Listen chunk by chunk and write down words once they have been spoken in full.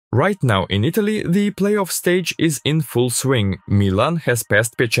Right now in Italy, the playoff stage is in full swing. Milan has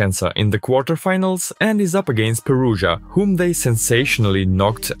passed Piacenza in the quarterfinals and is up against Perugia, whom they sensationally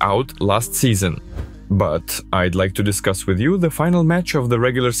knocked out last season. But I'd like to discuss with you the final match of the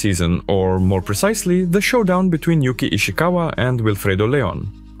regular season, or more precisely, the showdown between Yuki Ishikawa and Wilfredo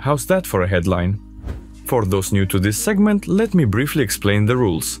Leon. How's that for a headline? For those new to this segment, let me briefly explain the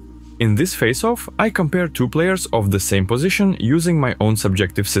rules. In this face-off, I compare two players of the same position using my own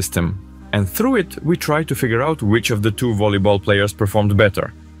subjective system. And through it, we try to figure out which of the two volleyball players performed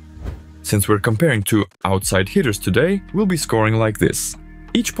better. Since we're comparing two outside hitters today, we'll be scoring like this.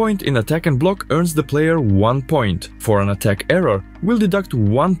 Each point in attack and block earns the player 1 point. For an attack error, we'll deduct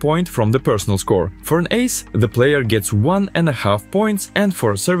 1 point from the personal score. For an ace, the player gets 1.5 points, and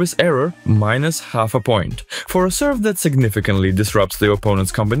for a service error, minus half a point. For a serve that significantly disrupts the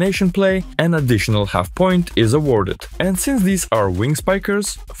opponent's combination play, an additional half point is awarded. And since these are wing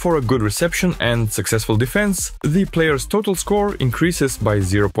spikers, for a good reception and successful defense, the player's total score increases by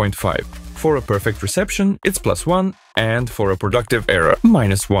 0.5. For a perfect reception, it's +1, and for a productive error,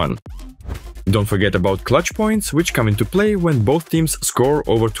 -1. Don't forget about clutch points, which come into play when both teams score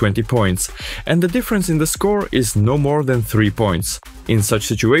over 20 points, and the difference in the score is no more than 3 points. In such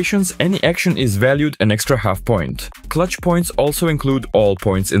situations, any action is valued an extra half point. Clutch points also include all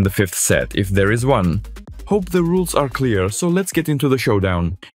points in the fifth set, if there is one. Hope the rules are clear, so let's get into the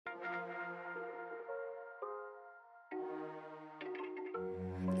showdown.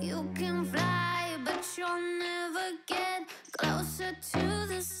 You can fly, but you'll never get closer to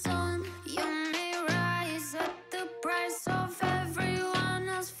the sun. You may rise at the price of everyone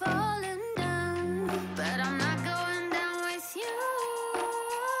else falling down, but I'm not going down with you.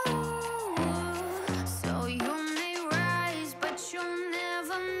 So you may rise, but you'll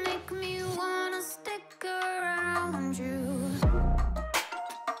never make me wanna stick around you.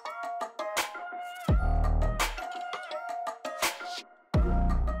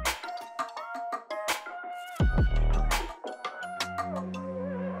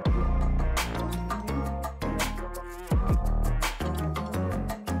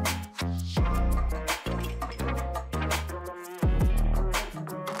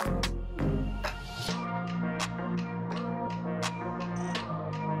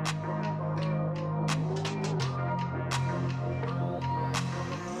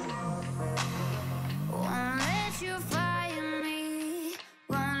 You fire me,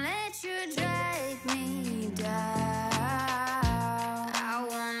 won't let you drag me down. I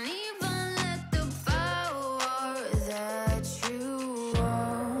won't even let the power that you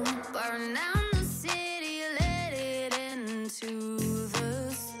own burn down the city, let it into the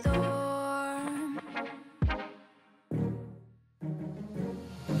storm.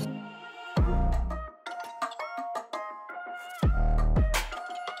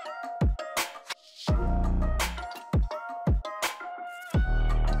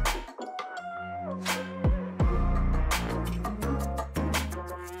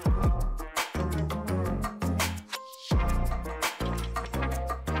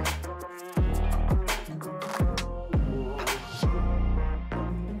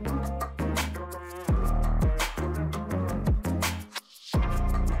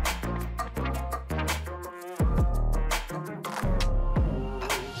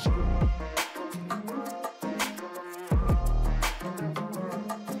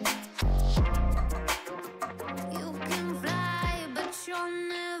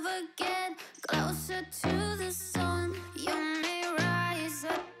 Closer to the sun, you may rise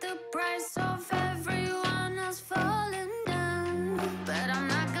at the price of everyone else falling down, but I'm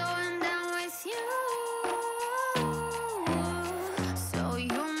not going down with you. So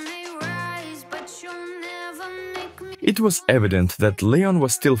you may rise, but you'll never make me. It was evident that Leon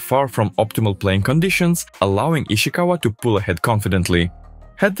was still far from optimal playing conditions, allowing Ishikawa to pull ahead confidently.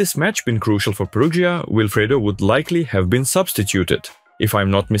 Had this match been crucial for Perugia, Wilfredo would likely have been substituted. If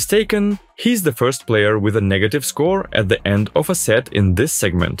I'm not mistaken, he's the first player with a negative score at the end of a set in this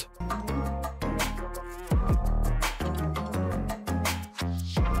segment.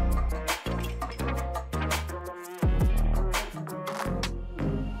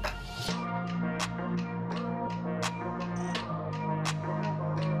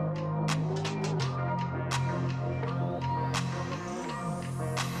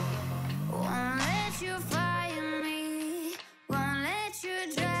 Won't let you fire me, won't let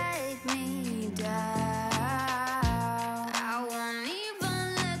you drag me down. I won't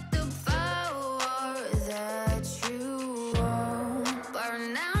even let the fire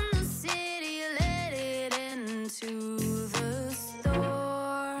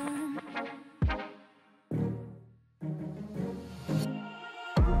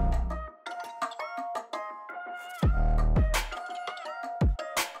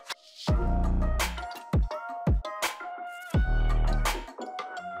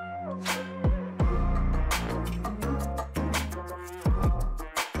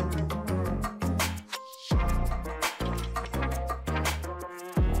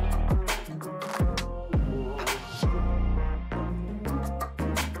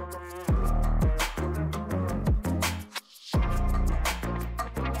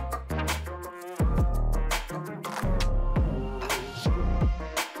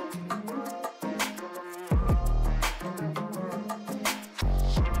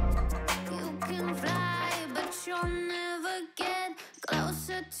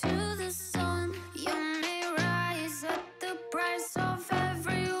closer to the sun. You may rise at the price of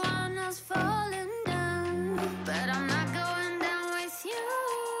everyone else falling down, but I'm not going down with you.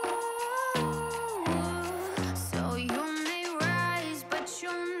 So you may rise, but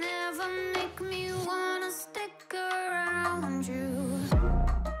you'll never make me wanna stick around you.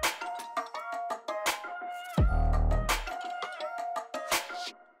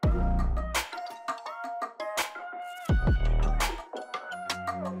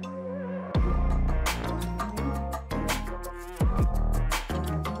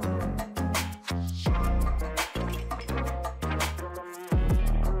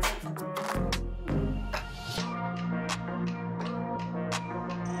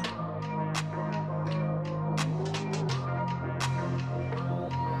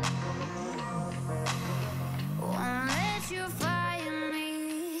 Won't let you fire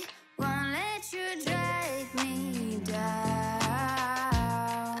me, won't let you drag me down.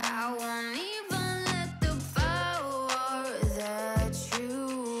 I won't even let the power that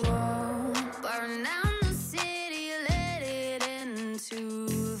you own burn down the city, let it into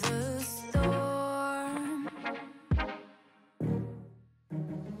the storm.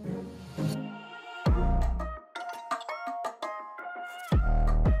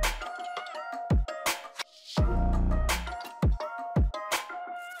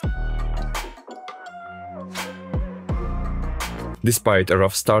 Despite a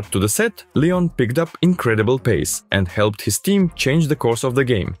rough start to the set, Leon picked up incredible pace and helped his team change the course of the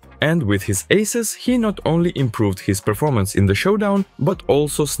game. And with his aces, he not only improved his performance in the showdown, but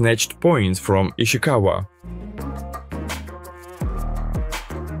also snatched points from Ishikawa.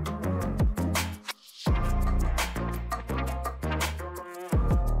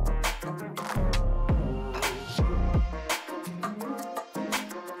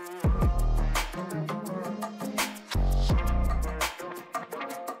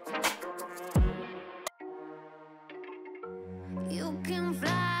 You can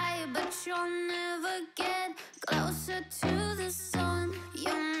fly, but you'll never get closer to the sun.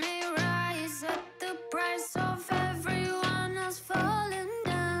 You may rise at the price of everyone else falling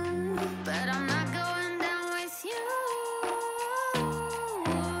down, but I'm not going down with you.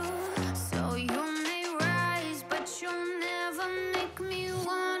 So you may rise, but you'll never make me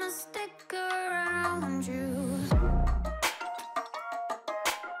wanna stick around you.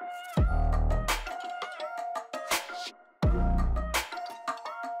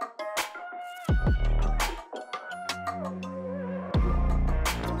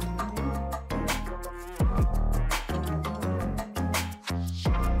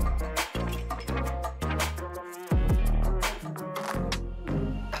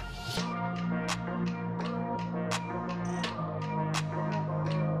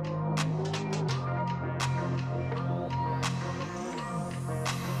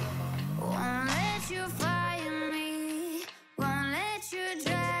 Won't let you fire me, won't let you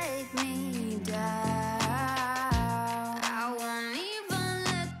drag me down. I won't even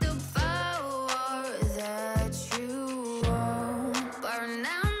let the power that you own burn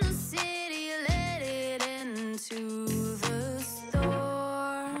down the city, let it into the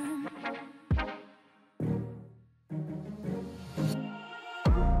storm.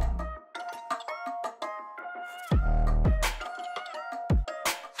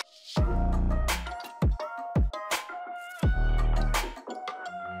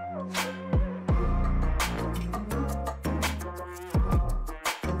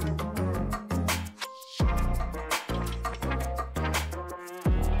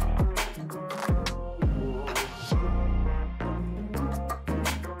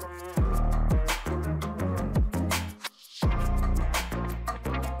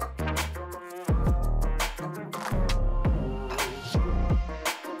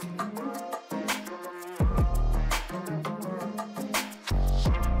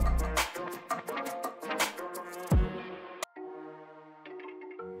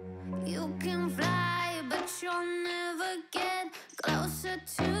 You can fly, but you'll never get closer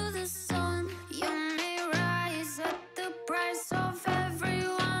to the sun. You may rise at the price of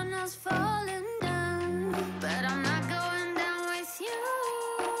everyone else falling down, but I'm not going down with you.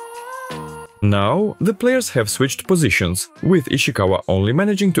 Now, the players have switched positions, with Ishikawa only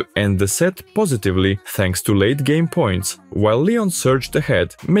managing to end the set positively thanks to late game points, while Leon surged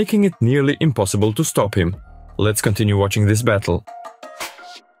ahead, making it nearly impossible to stop him. Let's continue watching this battle.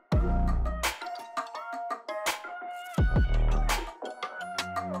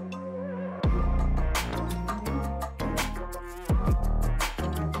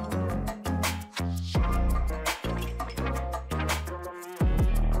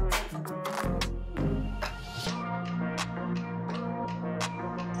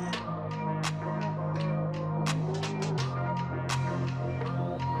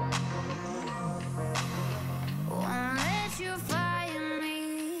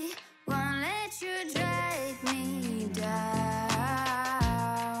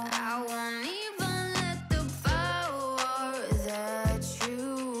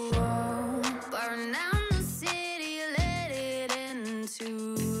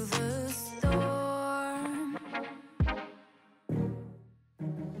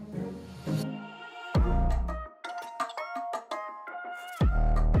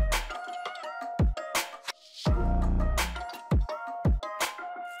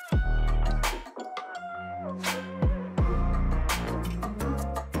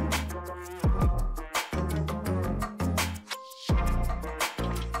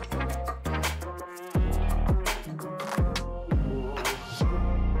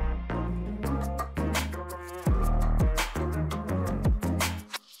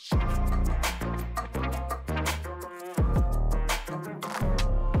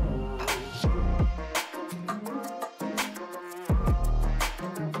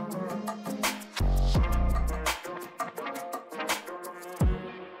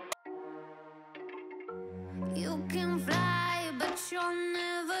 you'll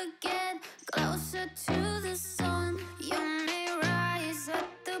never get closer to the sun. You may rise at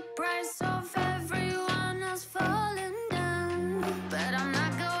the price of everyone else falling down, but I'm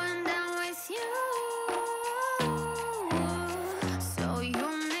not going down with you. So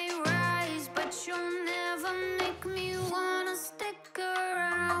you may rise, but you'll never make me wanna stick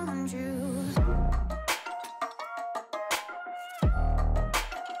around you.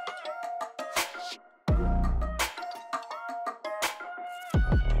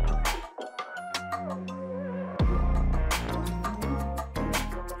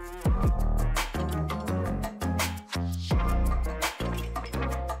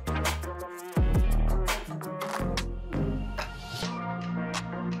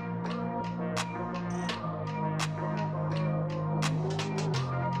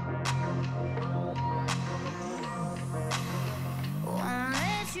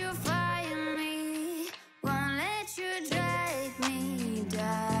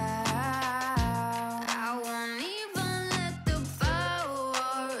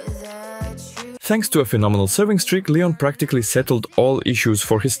 Thanks to a phenomenal serving streak, Leon practically settled all issues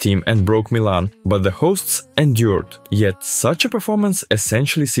for his team and broke Milan, but the hosts endured. Yet such a performance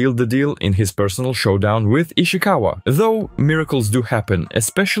essentially sealed the deal in his personal showdown with Ishikawa, though miracles do happen,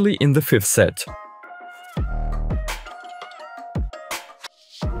 especially in the fifth set.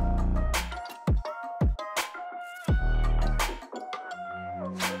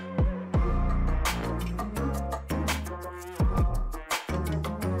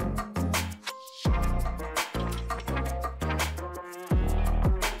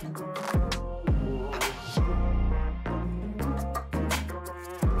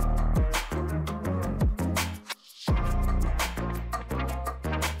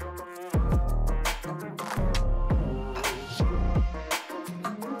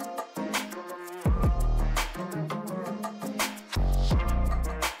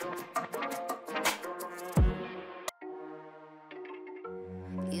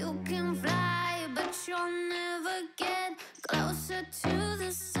 You can fly, but you'll never get closer to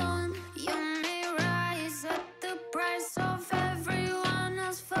the sun. You may rise at the price of everyone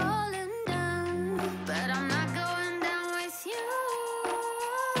else falling down, but I'm not going down with you.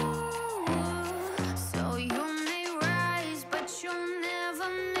 So you may rise, but you'll never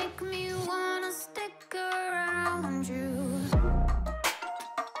make me wanna stick around you.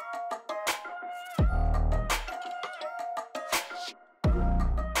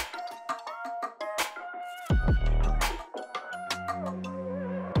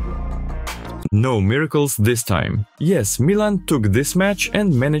 No miracles this time. Yes, Milan took this match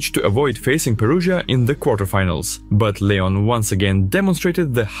and managed to avoid facing Perugia in the quarterfinals, but Leon once again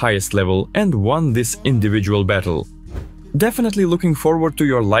demonstrated the highest level and won this individual battle. Definitely looking forward to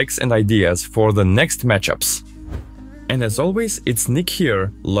your likes and ideas for the next matchups. And as always, it's Nick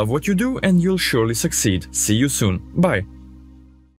here. Love what you do and you'll surely succeed. See you soon. Bye.